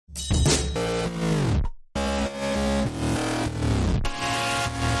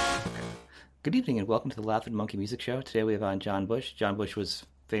Good evening and welcome to the Laughing Monkey Music Show. Today we have on John Bush. John Bush was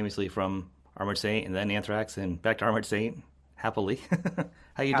famously from Armored Saint and then Anthrax and back to Armored Saint happily.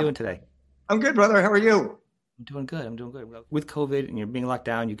 How you doing today? I'm good, brother. How are you? I'm doing good. I'm doing good. Well, with COVID and you're being locked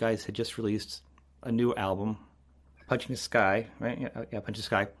down, you guys had just released a new album, Punching the Sky, right? Yeah, Punching the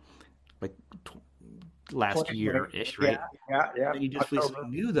Sky, like last 2020. year-ish, Yeah, right? yeah. Then you just released October.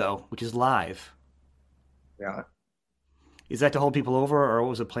 something new though, which is live. Yeah. Is that to hold people over, or what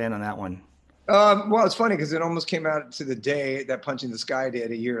was the plan on that one? Well, it's funny because it almost came out to the day that Punching the Sky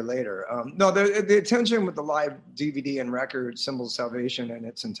did a year later. No, the attention with the live DVD and record, Symbols of Salvation in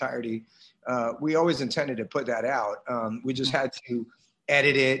its entirety, we always intended to put that out. We just had to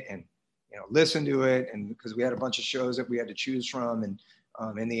edit it and listen to it, and because we had a bunch of shows that we had to choose from, and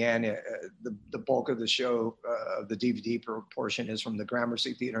in the end, the bulk of the show of the DVD portion is from the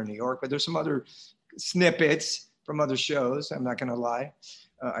Gramercy Theater in New York, but there's some other snippets from other shows. I'm not going to lie.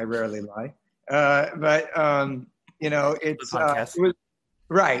 I rarely lie. But The it podcast. was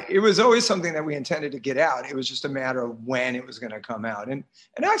right. It was always something that we intended to get out. It was just a matter of when it was going to come out. And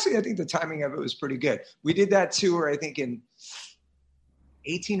actually, I think the timing of it was pretty good. We did that tour, I think, in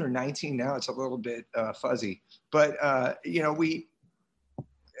 18 or 19. Now it's a little bit fuzzy, but we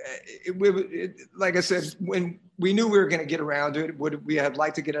like I said, when we knew we were going to get around to it, would we have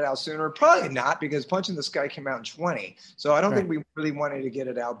liked to get it out sooner? Probably not, because Punch in the Sky came out in 20. So I don't Right. think we really wanted to get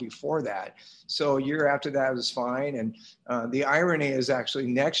it out before that. So a year after that was fine. And the irony is actually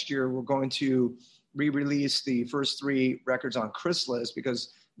next year we're going to re-release the first three records on Chrysalis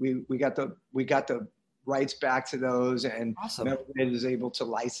because we got the rights back to those, and Awesome. Metalhead is able to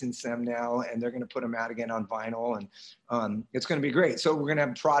license them now, and they're going to put them out again on vinyl, and it's going to be great. So we're going to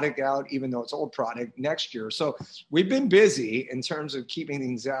have product out, even though it's old product, next year. So we've been busy in terms of keeping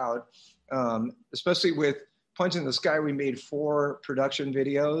things out, especially with Punch in the Sky. We made 4 production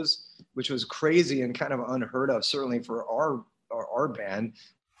videos, which was crazy and kind of unheard of, certainly for our band.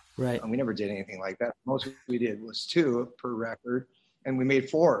 Right. We never did anything like that. Most we did was 2 per record, and we made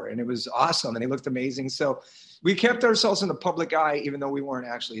 4, and it was awesome, and they looked amazing. So we kept ourselves in the public eye, even though we weren't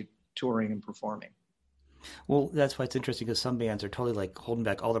actually touring and performing. Well, that's why it's interesting because some bands are totally like holding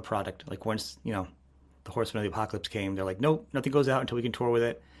back all the product. Like once, the Horsemen of the Apocalypse came, they're like, nope, nothing goes out until we can tour with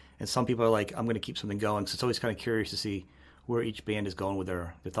it. And some people are like, I'm going to keep something going. So it's always kind of curious to see where each band is going with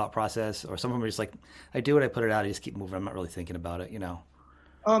their thought process. Or some of them are just like, I do it, I put it out, I just keep moving. I'm not really thinking about it.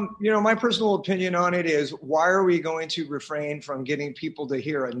 My personal opinion on it is, why are we going to refrain from getting people to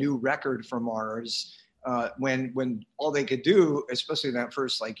hear a new record from ours when all they could do, especially that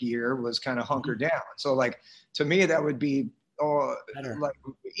first year, was kind of hunker Mhm. down? So to me, that would be oh, Better. like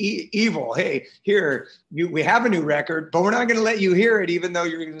evil. Hey, here we have a new record, but we're not going to let you hear it, even though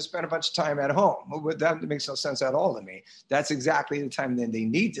you're going to spend a bunch of time at home. Well, that makes no sense at all to me. That's exactly the time that they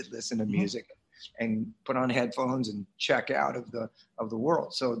need to listen to Mhm. music and put on headphones and check out of the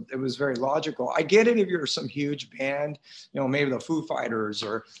world. So it was very logical. I get it if you're some huge band, maybe the Foo Fighters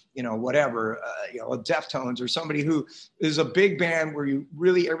or whatever, Deftones, or somebody who is a big band where you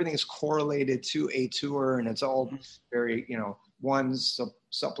really everything is correlated to a tour and it's all Mhm. very one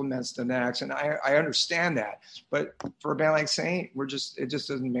supplements the next, and I understand that. But for a band like Saint, it just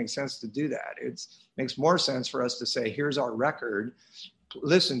doesn't make sense to do that. It makes more sense for us to say, here's our record,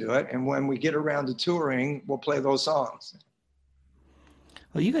 listen to it, and when we get around to touring, we'll play those songs.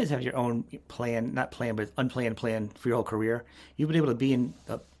 Well, you guys have your own plan, not plan, but unplanned plan for your whole career. You've been able to be in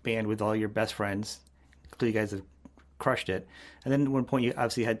a band with all your best friends. Clearly, you guys have crushed it. And then at one point, you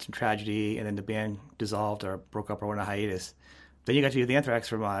obviously had some tragedy, and then the band dissolved or broke up or went on a hiatus. Then you got to be with Anthrax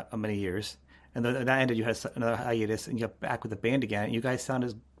for many years. And then that ended, you had another hiatus, and you got back with the band again. And you guys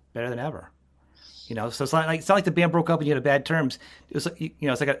sound better than ever. So it's not like the band broke up and you had a bad terms. It was like,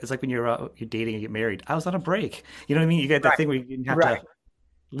 it's like when you're dating and get married. I was on a break. You know what I mean? You get that Right, thing where you didn't have right, to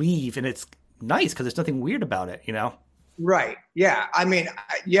leave, and it's nice because there's nothing weird about it. right. Yeah, I mean,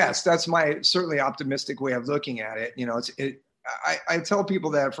 yes, that's my certainly optimistic way of looking at it. I tell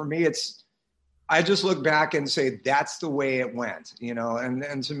people that for me, I just look back and say that's the way it went.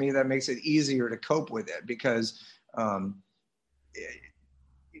 And to me that makes it easier to cope with it, because um,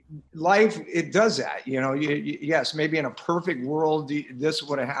 life, it does that. Yes, maybe in a perfect world this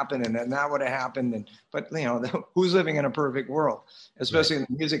would have happened and then that would have happened, but who's living in a perfect world, Right. especially in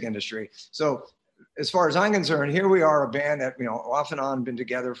the music industry? So as far as I'm concerned, here we are, a band that off and on been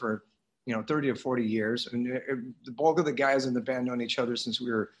together for 30 to 40 years, and the bulk of the guys in the band known each other since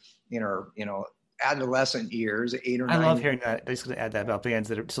we were in our adolescent years, 8 or I 9 love years. hearing that. I just going to add that about bands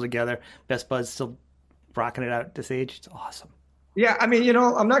that are still together. Best buds still rocking it out at this age. It's awesome. Yeah, I mean,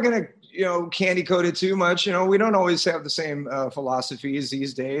 I'm not going to candy coated too much. We don't always have the same philosophies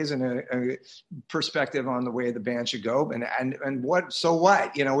these days and a perspective on the way the band should go. And what? So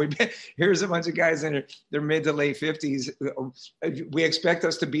what? Here's a bunch of guys in their mid to late 50s. We expect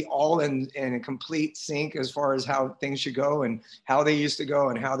us to be all in a complete sync as far as how things should go and how they used to go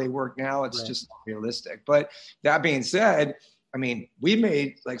and how they work now. It's just not realistic. But that being said, I mean, we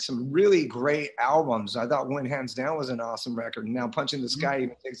made like some really great albums. I thought Win Hands Down was an awesome record. And now Punching the Sky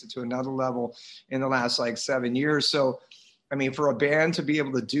even takes it to another level in the last like 7 years. So, I mean, for a band to be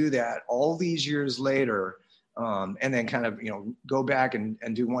able to do that all these years later, and then kind of, go back and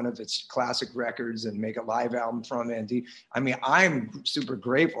do one of its classic records and make a live album from it. I mean, I'm super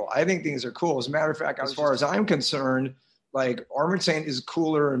grateful. I think things are cool. As a matter of fact, as far as I'm concerned, like Armored Saint is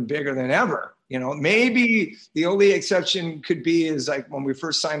cooler and bigger than ever. Maybe the only exception could be is like when we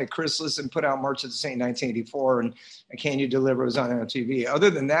first signed to Chrysalis and put out March of the Saint in 1984 and Can You Deliver was on MTV. Other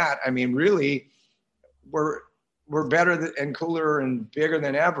than that, I mean, really, we're better and cooler and bigger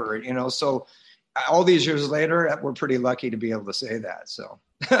than ever, So all these years later, we're pretty lucky to be able to say that. So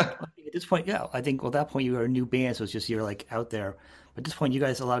at this point, yeah, I think at that point you were a new band, so it's just you're like out there. But at this point, you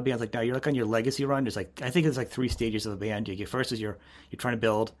guys, a lot of bands like now, you're like on your legacy run. There's like, I think it's like 3 stages of a band. First is you're trying to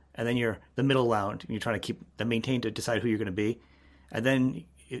build, and then you're the middle round, and you're trying to maintain to decide who you're going to be, and then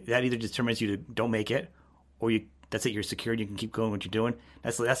that either determines you to don't make it, or that's it, you're secured, you can keep going what you're doing.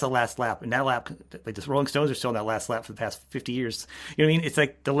 That's the last lap, and that lap, like the Rolling Stones are still in that last lap for the past 50 years. You know what I mean? It's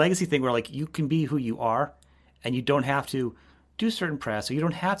like the legacy thing where like you can be who you are, and you don't have to do certain press, or you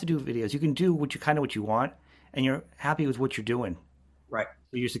don't have to do videos. You can do what you want, and you're happy with what you're doing. Right.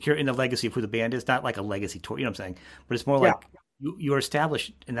 So you're secure in the legacy of who the band is, not like a legacy tour, you know what I'm saying? But it's more like you're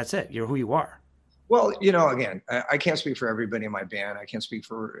established and that's it. You're who you are. Well, again, I can't speak for everybody in my band. I can't speak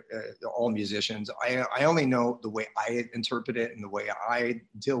for all musicians. I only know the way I interpret it and the way I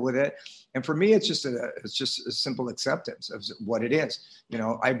deal with it. And for me, it's just a simple acceptance of what it is.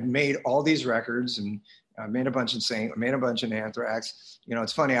 I've made all these records and I made a bunch of Saint, I made a bunch of Anthrax.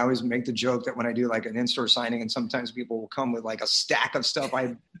 It's funny. I always make the joke that when I do like an in-store signing, and sometimes people will come with like a stack of stuff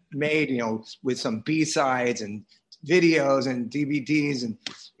I made, with some B-sides and videos and DVDs and,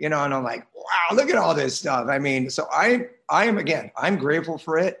 and I'm like, wow, look at all this stuff. I mean, so I am, again, I'm grateful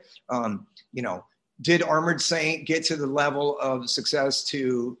for it. Did Armored Saint get to the level of success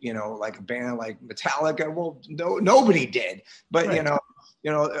to, like a band like Metallica? Well, no, nobody did, but right.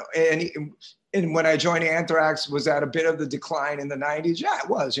 And when I joined Anthrax, was that a bit of the decline in the 90s? Yeah, it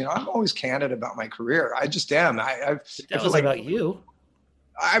was. I'm always candid about my carear. I just am. That was like about you.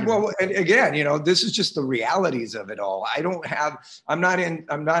 Well, and again, this is just the realities of it all. I'm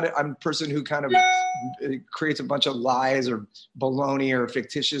a person who kind of creates a bunch of lies or baloney or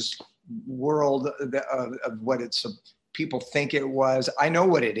fictitious world of what people think it was. I know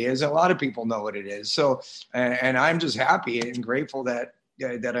what it is. A lot of people know what it is. So, and I'm just happy and grateful that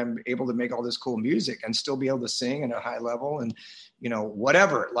I'm able to make all this cool music and still be able to sing at a high level and,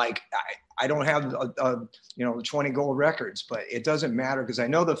 whatever. Like I don't have 20 gold records, but it doesn't matter because I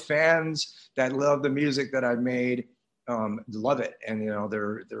know the fans that love the music that I've made love it, and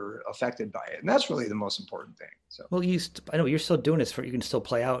they're affected by it, and that's really the most important thing. So, well, I know you're still doing this you can still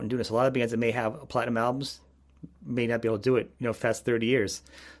play out and do this. A lot of bands that may have platinum albums may not be able to do it, past 30 years.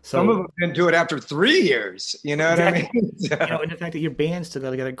 So some of them can do it after 3 years. You know exactly. What I mean? And the fact that your band's still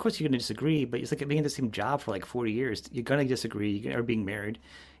together, of course you're going to disagree, but it's like being in the same job for like 40 years. You're going to disagree. Or being married,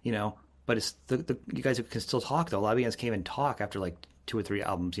 but it's you guys can still talk though. A lot of bands can't even talk after like 2 or 3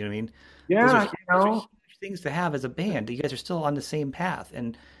 albums. You know what I mean? Yeah. Those are huge things to have as a band. You guys are still on the same path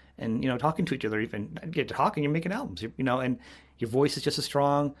and talking to each other, even get talking, you're making albums, and your voice is just as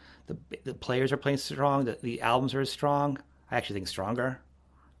strong. The players are playing strong. The albums are as strong. I actually think stronger.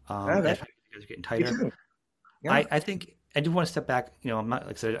 You guys are getting tighter. Yeah. I think I do want to step back. I'm not,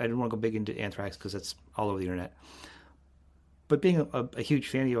 like I said, I didn't want to go big into Anthrax because that's all over the internet. But being a huge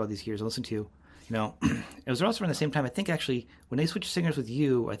fan of you all these years, I listened to you, it was also around the same time, I think actually, when they switched singers with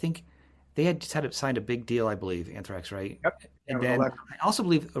you, I think they had just signed a big deal, I believe, Anthrax, right? Yep. And then I also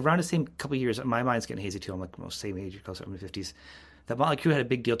believe around the same couple of years, my mind's getting hazy too, I'm like almost same age, close to the 50s, that Motley Crue had a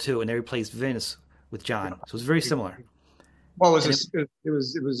big deal too, and they replaced Vince with John. So it was very similar. Well, it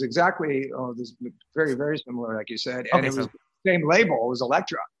was exactly this very, very similar, like you said. And it was the same label. It was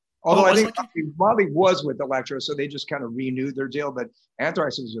Elektra. Although I think Motley was with Elektra, so they just kind of renewed their deal. But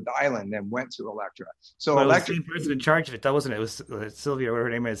Anthrax was with Island, then went to Elektra. So Elektra, the same person in charge of it, that wasn't it? It was Sylvia, whatever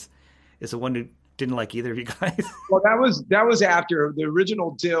her name is the one who didn't like either of you guys. Well, that was after the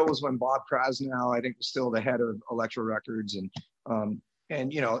original deal was when Bob Krasnow, I think, was still the head of Elektra Records, and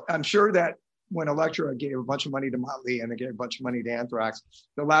I'm sure that when Elektra gave a bunch of money to Motley and they gave a bunch of money to Anthrax,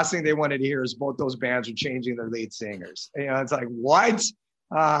 the last thing they wanted to hear is both those bands are changing their lead singers. It's like, what?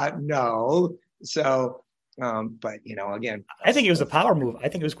 No. So, but again, I think it was a power move. I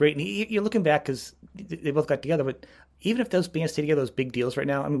think it was great. And you're looking back because they both got together. But even if those bands stay together, those big deals right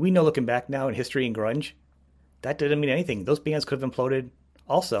now. I mean, we know looking back now in history and grunge, that didn't mean anything. Those bands could have imploded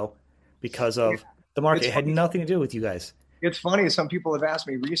also because of the market. It had nothing to do with you guys. It's funny. Some people have asked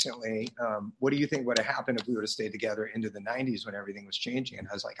me recently, what do you think would have happened if we would have stayed together into the 90s when everything was changing? And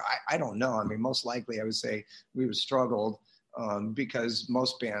I was like, I don't know. I mean, most likely I would say we would have struggled because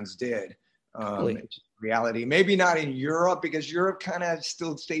most bands did. Reality. Maybe not in Europe because Europe kind of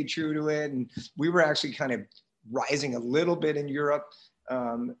still stayed true to it. And we were actually kind of rising a little bit in Europe,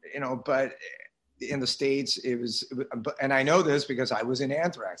 but in the States, and I know this because I was in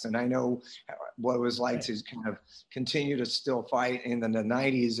Anthrax and I know what it was like to kind of continue to still fight in the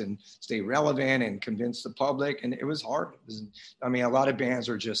 90s and stay relevant and convince the public. And it was hard. A lot of bands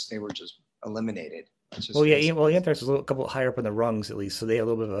were just eliminated. Anthrax was a couple higher up in the rungs at least. So they had a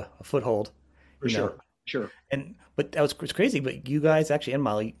little bit of a foothold. For sure. Sure. But that was crazy. But you guys actually, and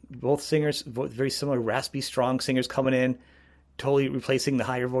Molly, both singers, both very similar, raspy, strong singers coming in, totally replacing the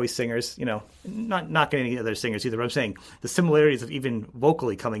higher voice singers, not knocking any other singers either. But I'm saying the similarities of even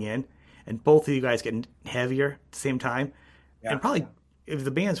vocally coming in and both of you guys getting heavier at the same time. Yeah. And probably, if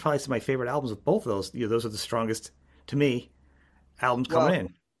the band's probably some of my favorite albums with both of those, those are the strongest, to me, albums coming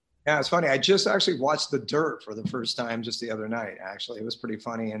in. Yeah, it's funny. I just actually watched The Dirt for the first time just the other night. Actually, it was pretty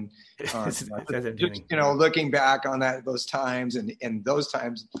funny, and just looking back on those times and those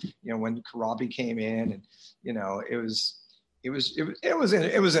times, when Corabi came in, and it was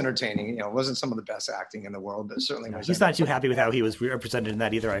entertaining. It wasn't some of the best acting in the world, but certainly was. He's not too happy with how he was represented in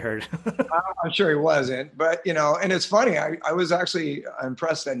that either. I heard. I'm sure he wasn't, but and it's funny. I was actually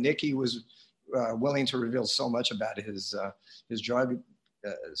impressed that Nicky was willing to reveal so much about his drug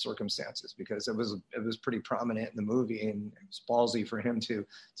circumstances, because it was pretty prominent in the movie, and it was ballsy for him to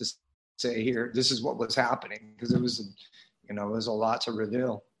say, here, this is what was happening, because it was a lot to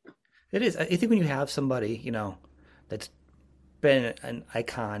reveal. It is. I think when you have somebody that's been an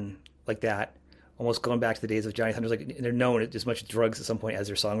icon like that, almost going back to the days of Johnny Thunders, like they're known as much drugs at some point as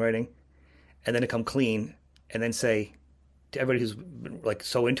their songwriting, and then to come clean and then say to everybody who's been, like,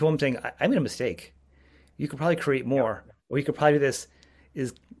 so into them, saying, I made a mistake. You could probably create more, or you could probably do this.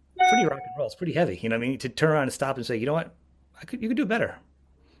 Is pretty rock and roll. It's pretty heavy. To turn around and stop and say, you know what, you could do better.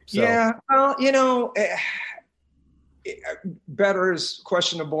 So. Yeah. Well, better is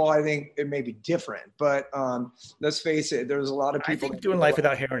questionable. I think it may be different, but let's face it. There's a lot of people. I think doing life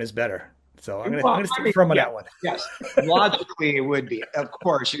without heroin is better. So I'm going to stick firm on that one. Yes, logically it would be. Of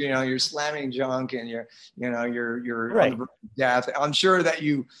course, you're slamming junk and you're right. On the verge of death. I'm sure that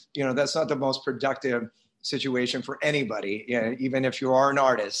that's not the most productive situation for anybody, even if you are an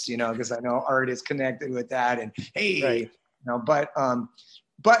artist, because I know art is connected with that. And hey, right.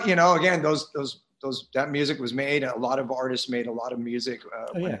 But again, those that music was made. A lot of artists made a lot of music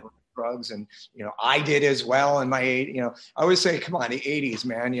drugs, and I did as well in my I always say, come on, the 80s,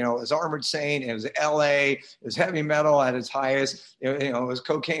 man, it was Armored Saint, it was LA, it was heavy metal at its highest, it was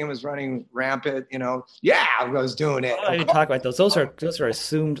cocaine was running rampant, I was doing it. I didn't talk about those are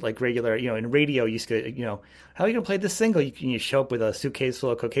assumed like regular, in radio you used to, how are you gonna play this single? You show up with a suitcase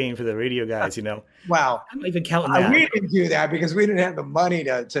full of cocaine for the radio guys, Wow. I'm not even counting that. We didn't do that because we didn't have the money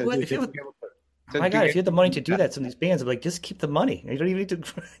to oh my God, if you had the money to do that, some of these bands, I'm like, just keep the money. You don't even need to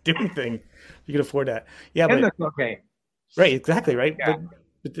do anything. You can afford that. Yeah, and the cocaine. Right, exactly, right? Yeah.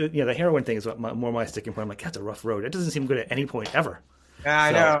 But the heroin thing is more my sticking point. I'm like, that's a rough road. It doesn't seem good at any point ever. Yeah,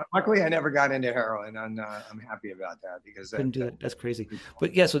 I know. Luckily, I never got into heroin, and I'm happy about that, because couldn't do that. That's crazy.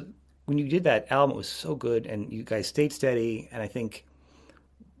 But yeah, so when you did that album, it was so good, and you guys stayed steady. And I think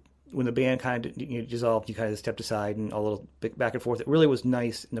when the band kind of dissolved, you kind of stepped aside and a little back and forth. It really was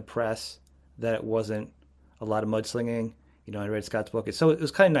nice in the press that it wasn't a lot of mudslinging. I read Scott's book. So it was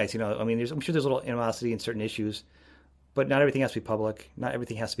kind of nice. I'm sure there's a little animosity in certain issues, but not everything has to be public. Not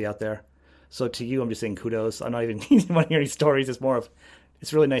everything has to be out there. So to you, I'm just saying kudos. I'm not even want to hear any stories. It's more of,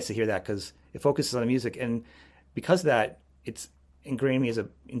 it's really nice to hear that, because it focuses on the music. And because of that, it's ingrained me as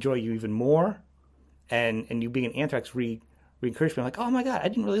enjoy you even more. And you being an Anthrax re-encouraged me. I'm like, oh my God, I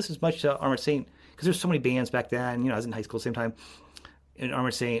didn't really listen as much to Armored Saint, because there's so many bands back then. I was in high school at the same time. And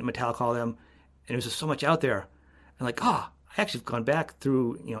Armored Saint, Metallica, all them, and there's just so much out there. And like, I actually have gone back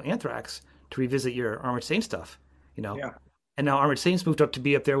through, Anthrax to revisit your Armored Saint stuff, Yeah. And now Armored Saint's moved up to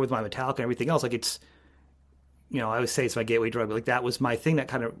be up there with my Metallica and everything else. Like, it's, I always say it's my gateway drug, but like that was my thing that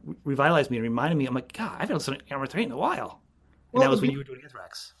kind of revitalized me and reminded me. I'm like, God, I haven't listened to Armored Saint in a while. And that was when you were doing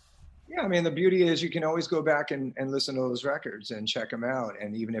Anthrax. Yeah, I mean, the beauty is you can always go back and listen to those records and check them out.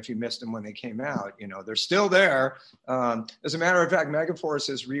 And even if you missed them when they came out, you know, they're still there. As a matter of fact, Megaforce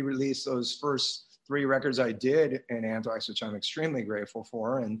has re-released those first three records I did in Anthrax, which I'm extremely grateful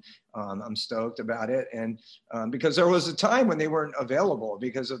for. And I'm stoked about it. And because there was a time when they weren't available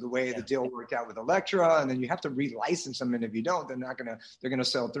because of the way the deal worked out with Elektra, and then you have to relicense them. And if you don't, they're going to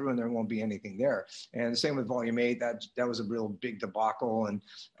sell through and there won't be anything there. And the same with Volume 8, that was a real big debacle, and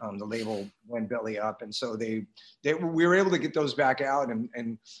the label went belly up. And so we were able to get those back out,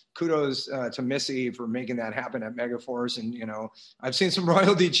 and kudos to Missy for making that happen at Megaforce. And, you know, I've seen some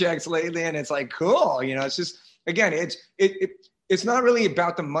royalty checks lately, and it's like, cool, you know, it's just, again, it's not really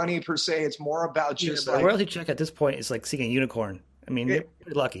about the money per se. It's more about just a royalty check at this point is like seeing a unicorn. I mean, you're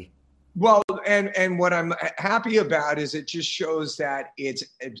pretty lucky. Well, and what I'm happy about is it just shows that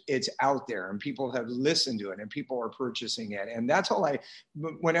it's out there and people have listened to it and people are purchasing it. And that's all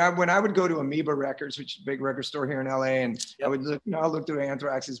when I would go to Amoeba Records, which is a big record store here in LA, and I would look through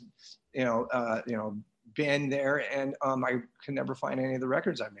Anthrax's, bin there, and I could never find any of the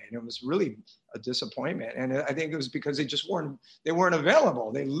records I made. It was really a disappointment, and I think it was because they weren't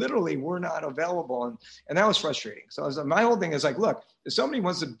available. They literally were not available, and that was frustrating. So my whole thing is like, look, if somebody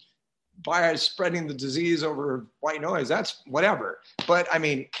wants to buy spreading the disease over white noise, that's whatever. But I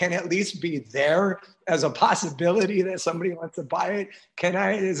mean, can at least be there as a possibility that somebody wants to buy it?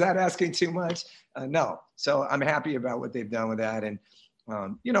 Is that asking too much? No. So I'm happy about what they've done with that. And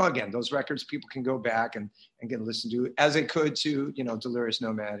again, those records people can go back and get listened to as they could to, Delirious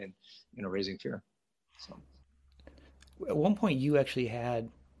Nomad and, Raising Fear. So at one point you actually there's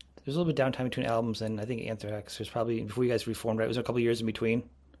a little bit of downtime between albums, and I think Anthrax was probably before you guys reformed, right? It was a couple of years in between.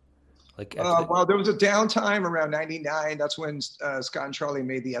 Well, there was a downtime around '99. That's when Scott and Charlie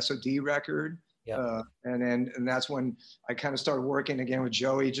made the SOD record. Yeah. And that's when I kind of started working again with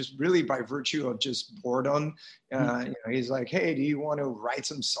Joey, just really by virtue of just boredom. He's like, hey, do you want to write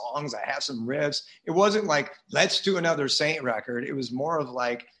some songs? I have some riffs. It wasn't like, let's do another Saint record. It was more of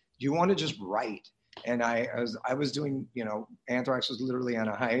like, do you want to just write? And I was doing, Anthrax was literally on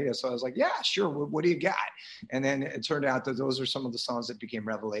a hiatus. So I was like, yeah, sure. What do you got? And then it turned out that those are some of the songs that became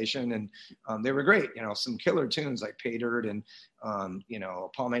Revelation. And they were great. Some killer tunes like Pay Dirt and,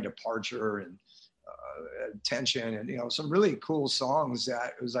 Upon My Departure and Tension and, some really cool songs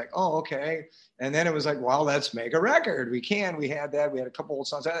that it was like, oh, okay. And then it was like, well, let's make a record. We had that. We had a couple old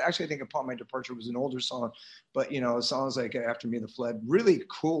songs. I actually think Upon My Departure was an older song, but, songs like After Me, The Flood, really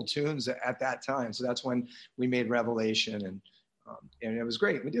cool tunes at that time. So that's when we made Revelation, and it was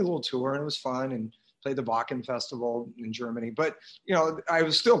great. We did a little tour and it was fun, and played the Wacken Festival in Germany. But, I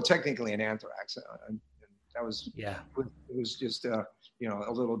was still technically in Anthrax. And that was, it was just, a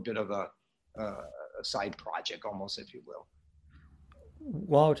little bit of a side project almost, if you will.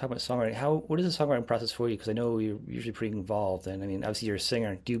 While we're talking about songwriting, what is the songwriting process for you? Because I know you're usually pretty involved, and I mean, obviously you're a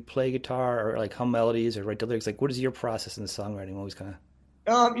singer. Do you play guitar or like hum melodies or write the lyrics? Like, what is your process in the songwriting? I'm always kind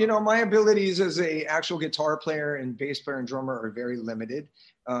of. My abilities as a actual guitar player and bass player and drummer are very limited.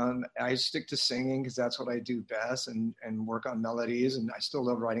 I stick to singing because that's what I do best, and work on melodies. And I still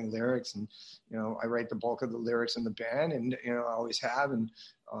love writing lyrics, and I write the bulk of the lyrics in the band, and I always have. And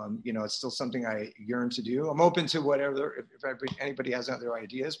it's still something I yearn to do. I'm open to whatever, if anybody has other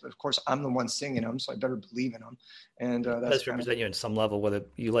ideas, but of course I'm the one singing them, so I better believe in them. And that's represent you in some level, whether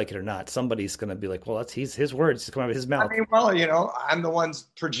you like it or not. Somebody's going to be like, well, that's his words come out of his mouth. I mean, well, I'm the ones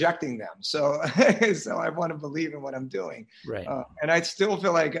projecting them. So, so I want to believe in what I'm doing. Right. And I still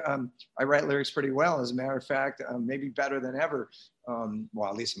feel like I write lyrics pretty well. As a matter of fact, maybe better than ever. Well,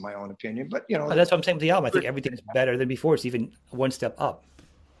 at least in my own opinion, but that's what I'm saying with the album. I think everything's better than before. It's even one step up.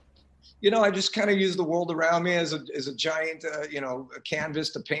 I just kind of use the world around me as a giant, a canvas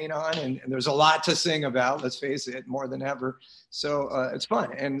to paint on. And there's a lot to sing about, let's face it, more than ever. So it's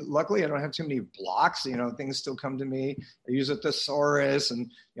fun. And luckily I don't have too many blocks, things still come to me. I use a thesaurus, and,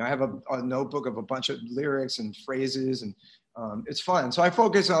 I have a notebook of a bunch of lyrics and phrases, and it's fun. So I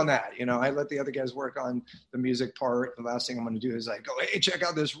focus on that. I let the other guys work on the music part. The last thing I'm going to do is like, go, hey, check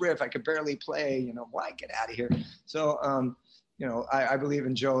out this riff. I could barely play, why get out of here? So, I believe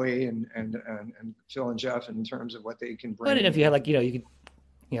in Joey and Phil and Jeff in terms of what they can bring. But if you had you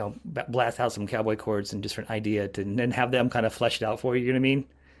could, blast out some cowboy chords and different idea and then have them kind of fleshed out for you. You know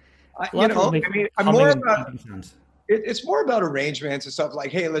what I mean? I'm more about, it's more about arrangements and stuff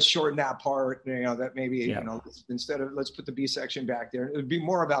like, hey, let's shorten that part. That maybe instead of let's put the B section back there. It would be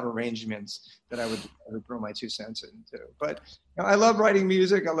more about arrangements that I would throw my 2 cents into. But I love writing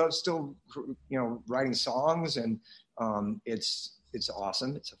music. I love still writing songs, and it's it's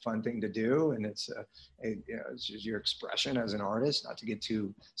awesome. It's a fun thing to do, and it's just your expression as an artist. Not to get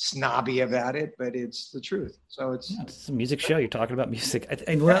too snobby about it, but it's the truth. So It's a music show. You're talking about music,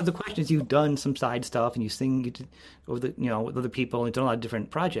 and one of the questions, you've done some side stuff, and you sing with with other people, and you've done a lot of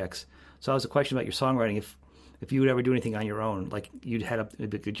different projects. So I was a question about your songwriting. If you would ever do anything on your own, like you'd head up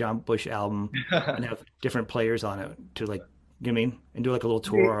like a John Bush album and have different players on it to like, you know what I mean, and do like a little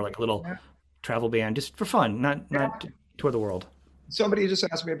tour or like a little travel band just for fun, not to tour the world. Somebody just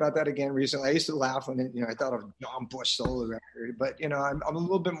asked me about that again recently. I used to laugh when I thought of John Bush solo record, but I'm a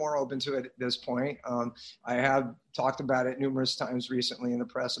little bit more open to it at this point. I have talked about it numerous times recently in the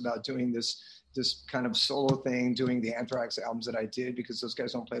press about doing this kind of solo thing, doing the Anthrax albums that I did, because those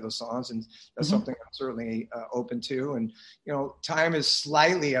guys don't play those songs, and that's something I'm certainly open to. And time is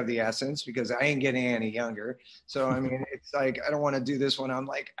slightly of the essence because I ain't getting any younger. So I mean, it's like I don't want to do this when I'm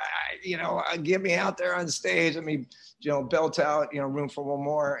like, get me out there on stage. I mean, belt out, room for one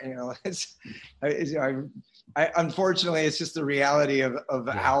more. Unfortunately, it's just the reality of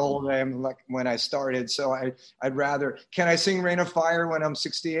how old I am, like when I started. So I'd rather, can I sing Rain of Fire when I'm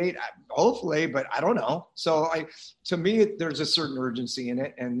 68? Hopefully, but I don't know. So to me, there's a certain urgency in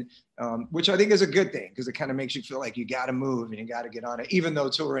it, and which I think is a good thing, because it kind of makes you feel like you got to move and you got to get on it, even though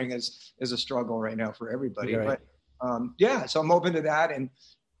touring is a struggle right now for everybody. Right. But so I'm open to that. And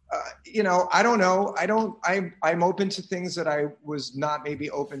I don't know. I'm open to things that I was not maybe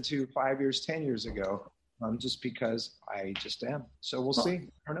open to 5 years, 10 years ago. Just because I just am. So we'll see.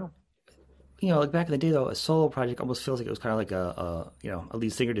 I don't know. Like back in the day, though, a solo project almost feels like it was kind of like a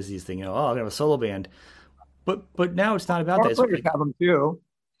lead singer disease thing. I'm gonna have a solo band, but now it's not about that. Guitar players have them too.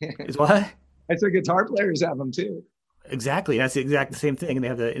 Is what? I said guitar players have them too. Exactly. That's the exact same thing, and they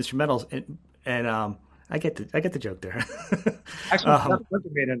have the instrumentals, and I get the joke there. Actually, Jeff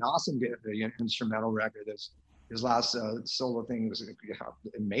made an awesome instrumental record. His last solo thing was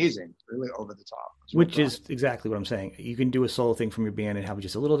amazing, really over the top. Which is exactly what I'm saying. You can do a solo thing from your band and have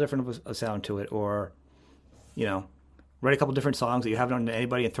just a little different of a sound to it, or, write a couple different songs that you haven't known to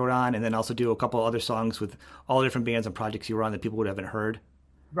anybody and throw it on, and then also do a couple other songs with all the different bands and projects you were on that people haven't heard.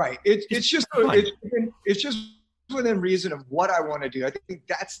 Right. It's just within reason of what I want to do. I think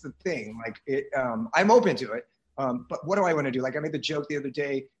that's the thing. Like I'm open to it. But what do I want to do? Like I made the joke the other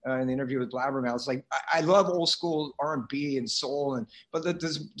day in the interview with Blabbermouth. Like I love old school R&B and soul, but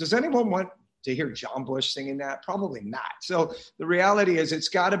does anyone want to hear John Bush singing that? Probably not. So the reality is, it's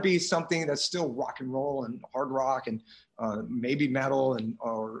got to be something that's still rock and roll and hard rock and maybe metal,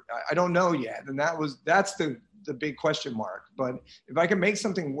 or I don't know yet. And that's the big question mark. But if I can make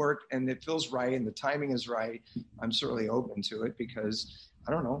something work and it feels right and the timing is right, I'm certainly open to it, because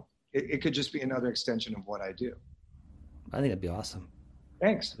I don't know. It could just be another extension of what I do. I think that'd be awesome.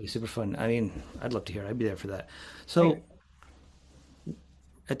 Thanks. It'd be super fun. I mean, I'd love to hear it. I'd be there for that. So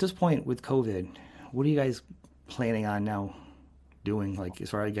at this point with COVID, what are you guys planning on now doing? Like, as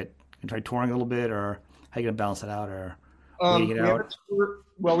far as try touring a little bit, or how are you going to balance it out, or waiting it out?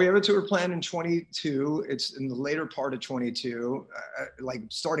 We have a tour planned in 22. It's in the later part of 22, like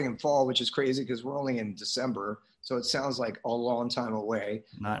starting in fall, which is crazy because we're only in December. So it sounds like a long time away.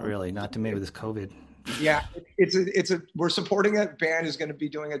 Not really, not to me with this COVID. Yeah, we're supporting a band who's going to be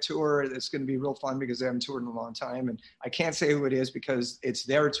doing a tour. It's going to be real fun because they haven't toured in a long time. And I can't say who it is because it's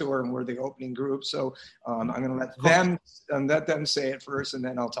their tour and we're the opening group. So I'm going to let them say it first, and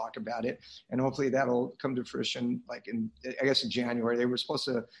then I'll talk about it. And hopefully that'll come to fruition like in January. They were supposed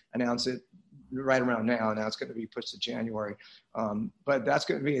to announce it right around now. Now it's going to be pushed to January. But that's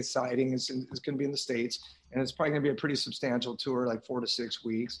going to be exciting. It's going to be in the States. And it's probably going to be a pretty substantial tour, like 4 to 6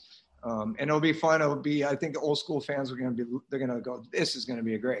 weeks. And it'll be fun. I think old school fans they're going to go, this is going to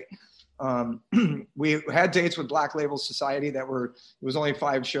be great. We had dates with Black Label Society it was only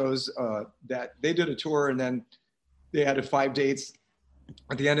 5 shows that they did a tour, and then they added 5 dates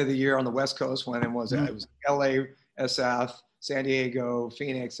at the end of the year on the West Coast. It was LA, SF, San Diego,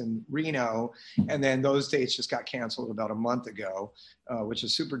 Phoenix, and Reno. And then those dates just got canceled about a month ago, which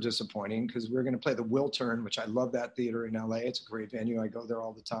is super disappointing because we're going to play the Wiltern, which I love that theater in LA. It's a great venue. I go there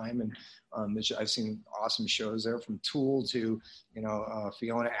all the time. And I've seen awesome shows there, from Tool to,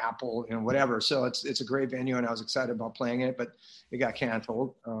 Fiona Apple, whatever. So it's a great venue, and I was excited about playing it, but it got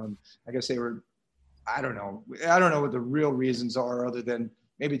canceled. I guess I don't know what the real reasons are, other than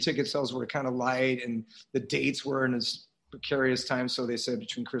maybe ticket sales were kind of light and the dates were in this precarious time, so they said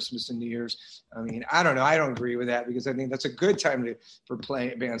between Christmas and New Year's. I mean, I don't know. I don't agree with that, because I think that's a good time for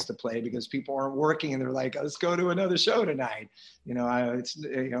bands to play, because people aren't working and they're like, let's go to another show tonight.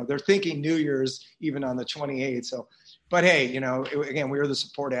 They're thinking New Year's even on the 28th. So, but hey, again, we were the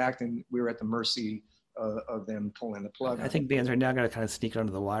support act and we were at the mercy of them pulling the plug I on. think bands right now got to kind of sneak it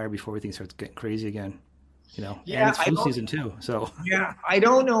under the wire before everything starts getting crazy again. And Yeah, it's flu season too. So yeah, I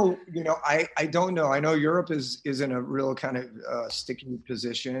don't know. I don't know. I know Europe is in a real kind of sticky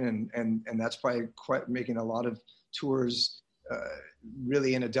position, and that's probably quite making a lot of tours uh,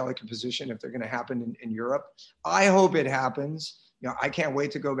 really in a delicate position if they're going to happen in Europe. I hope it happens. I can't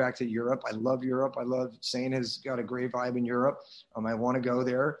wait to go back to Europe. I love Europe. I love Sane has got a great vibe in Europe. I want to go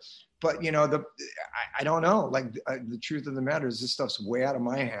there, but I don't know. Like the truth of the matter is, this stuff's way out of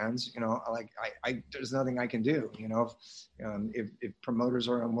my hands. There's nothing I can do. If promoters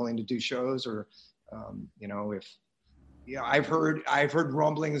are unwilling to do shows, or if I've heard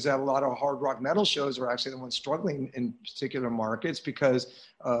rumblings that a lot of hard rock metal shows are actually the ones struggling in particular markets because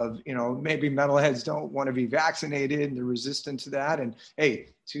of maybe metalheads don't want to be vaccinated and they're resistant to that. And hey,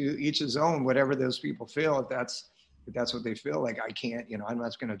 to each his own. Whatever those people feel, if that's what they feel like, I can't. I'm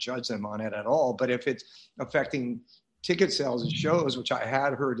not going to judge them on it at all. But if it's affecting ticket sales and shows, which I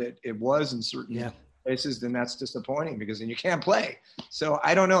had heard it was in certain places, then that's disappointing because then you can't play. So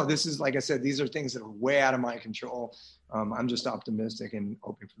I don't know. This is, like I said, these are things that are way out of my control. I'm just optimistic and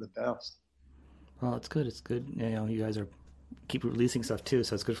hoping for the best. well, it's good. It's good. You guys are keep releasing stuff too,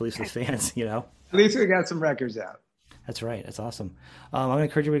 so it's good for at least the fans. At least we got some records out. That's right. That's awesome. I'm going to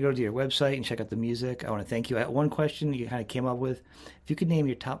encourage you to go to your website and check out the music. I want to thank you. I had one question you kind of came up with. If you could name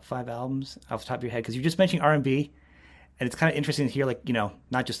your top 5 albums off the top of your head, because you just mentioned R&B, and it's kind of interesting to hear, like,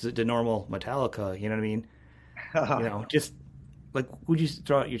 not just the normal Metallica, you know what I mean? Just like, would you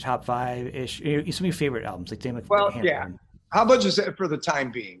throw out your top 5-ish? Some of your favorite albums, like, yeah. How about just for the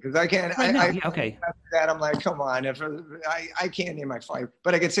time being? Because I can't. Okay. After that, I'm like, come on. I can't name my 5,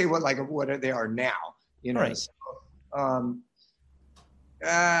 but I can say what they are now. Right. So,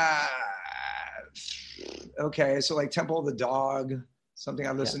 okay, so like Temple of the Dog, something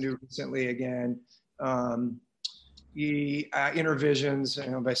I listened to recently again. Inner Visions,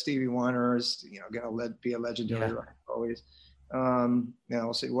 by Stevie Wonder is gonna be a legendary rock always.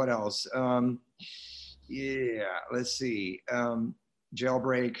 We'll see what else. Let's see.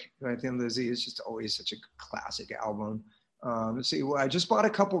 Jailbreak by Thin Lizzy is just always such a classic album. Let's see. Well, I just bought a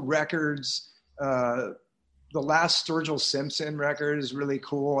couple records. The last Sturgill Simpson record is really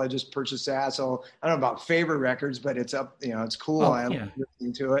cool. I just purchased that. So I don't know about favorite records, but it's up, it's cool. I like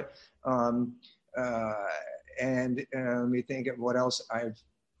listening to it. And let me think of what else I've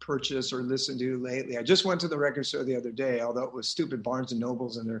purchased or listened to lately. I just went to the record store the other day, although it was stupid. Barnes and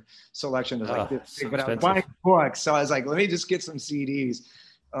Nobles and their selection was like this big, but I was buying books. So I was like, let me just get some CDs.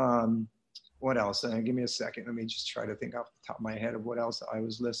 What else? Give me a second. Let me just try to think off the top of my head of what else I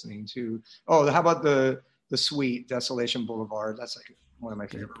was listening to. Oh, how about the Sweet, Desolation Boulevard? That's like one of my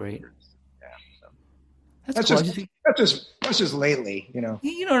favorite records. Yeah. So. That's cool. That's just lately, You know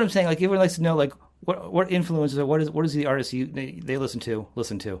what I'm saying? Like, everyone likes to know, like, what influences or what is the artist they listen to,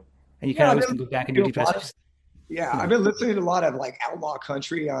 and you kind of always can go back and do deep dives. Yeah, I've been listening to a lot of like outlaw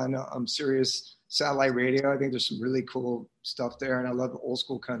country on Sirius satellite radio. I think there's some really cool stuff there, and I love old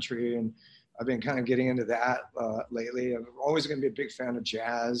school country, and I've been kind of getting into that lately. I'm always going to be a big fan of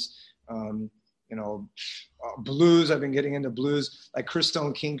jazz. Blues. I've been getting into blues, like Chris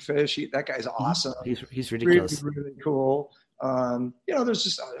Stone Kingfish. That guy's awesome. He's ridiculous. Really, really cool.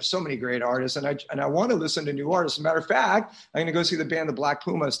 There's so many great artists, and I want to listen to new artists. As a matter of fact, I'm going to go see the band, the Black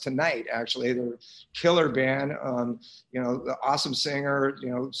Pumas, tonight. Actually, they're a killer band. The awesome singer.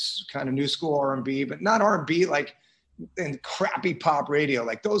 Kind of new school R&B, but not R&B like in crappy pop radio.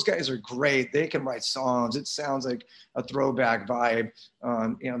 Like, those guys are great. They can write songs. It sounds like a throwback vibe.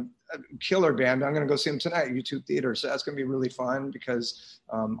 Killer band. I'm going to go see them tonight at YouTube Theater. So that's going to be really fun because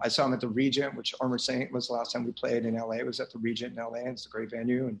I saw them at the Regent, which Armored Saint was the last time we played in LA. It was at the Regent in LA. And it's a great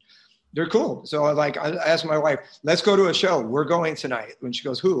venue and they're cool. So I asked my wife, let's go to a show. We're going tonight. When she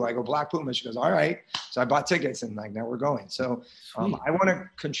goes, who? I go, Black Puma. She goes, all right. So I bought tickets and now we're going. So I want to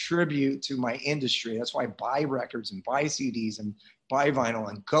contribute to my industry. That's why I buy records and buy CDs and buy vinyl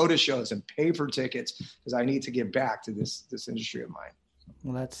and go to shows and pay for tickets because I need to give back to this industry of mine.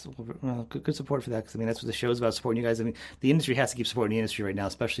 Well, that's good support for that, because that's what the show's about, supporting you guys. The industry has to keep supporting the industry right now,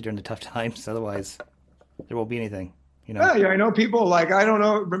 especially during the tough times. Otherwise, there won't be anything. Yeah, I know people like, I don't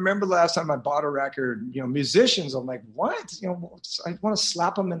know. Remember last time I bought a record? Musicians. I'm like, what? I want to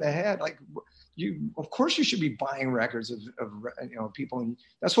slap them in the head. Like, of course, you should be buying records of people, and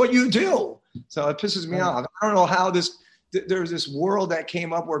that's what you do. So it pisses me off. I don't know how there's this world that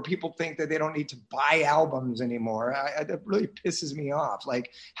came up where people think that they don't need to buy albums anymore. That really pisses me off.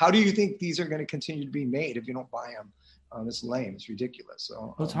 Like, how do you think these are going to continue to be made if you don't buy them? It's lame. It's ridiculous.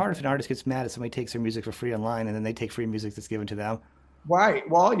 So it's hard if an artist gets mad if somebody takes their music for free online and then they take free music that's given to them. Right.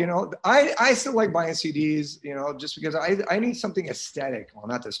 Well, I still like buying CDs, just because I need something aesthetic. Well,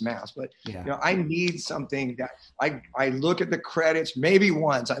 not this mass, but Yeah. I need something that I look at the credits maybe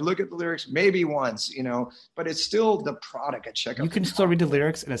once. I look at the lyrics maybe once, but it's still the product. I check You out the can still cover. read the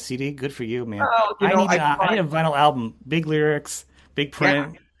lyrics in a CD. Good for you, man. Well, I need a vinyl album. Big lyrics, big yeah,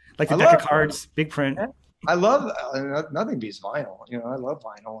 print, like I the deck of love cards, big print. I love nothing beats vinyl. I love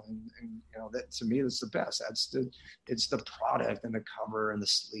vinyl, and that to me that's the best. It's the product and the cover and the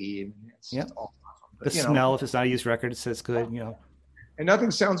sleeve. And it's Yep. just all awesome. The But smell, if it's not a used record, it says good. and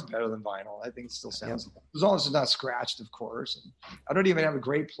nothing sounds better than vinyl. I think it still Yep. sounds, as long as it's not scratched, of course. And I don't even have a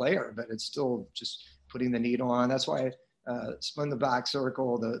great player, but it's still just putting the needle on. That's why Spin the Black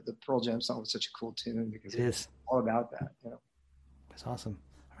Circle, the Pearl Jam song, was such a cool tune because It is. all about that. That's awesome.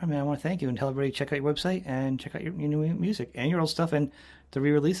 All right, man. I want to thank you and tell everybody check out your website and check out your new music and your old stuff and the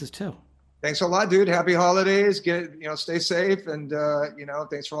re-releases too. Thanks a lot, dude. Happy holidays. Stay safe, and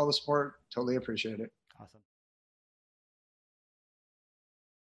thanks for all the support. Totally appreciate it.